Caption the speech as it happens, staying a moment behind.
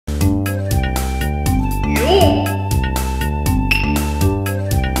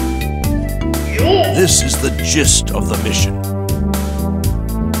This is the gist of the mission.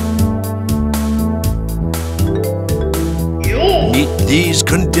 Meet these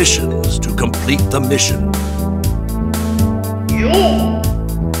conditions to complete the mission.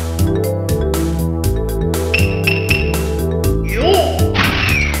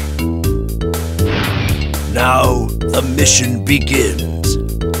 Now the mission begins.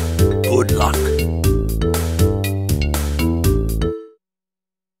 Good luck.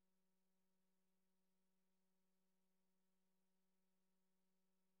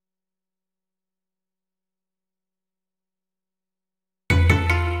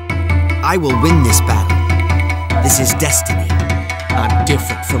 I will win this battle. This is destiny. I'm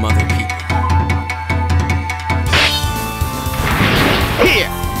different from other people. Here!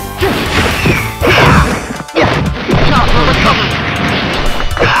 Chop for recovery!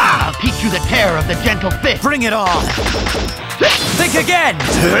 I'll teach you the terror of the gentle fist! Bring it on! Think again!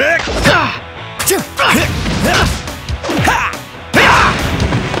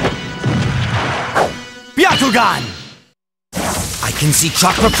 Byakugan! I can see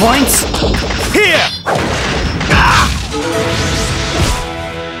chakra points! Here!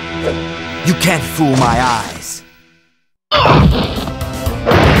 You can't fool my eyes. Come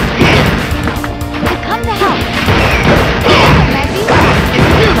to help.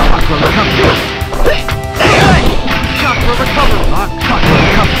 Chakra recovery! Chakra recovery! Chakra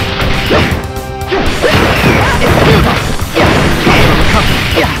recovery!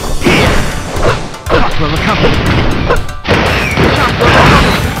 Chakra recovery!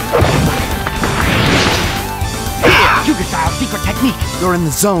 Yuga-style secret technique! You're in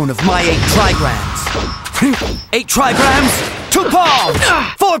the zone of my 8 trigrams. 8 trigrams, 2 palms,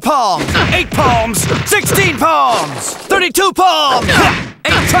 4 palms, 8 palms, 16 palms, 32 palms,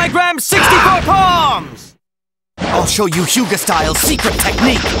 8 trigrams, 64 palms! I'll show you Hyuga-style secret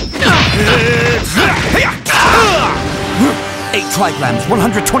technique. 8 trigrams,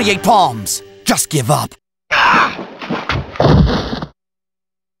 128 palms. Just give up.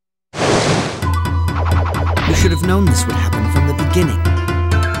 You should have known this would happen from the beginning.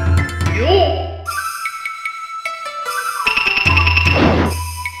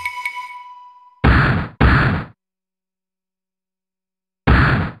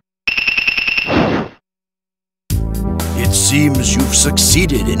 It seems you've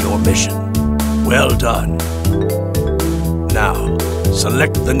succeeded in your mission. Well done. Now,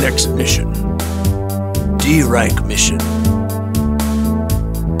 select the next mission. D-rank mission.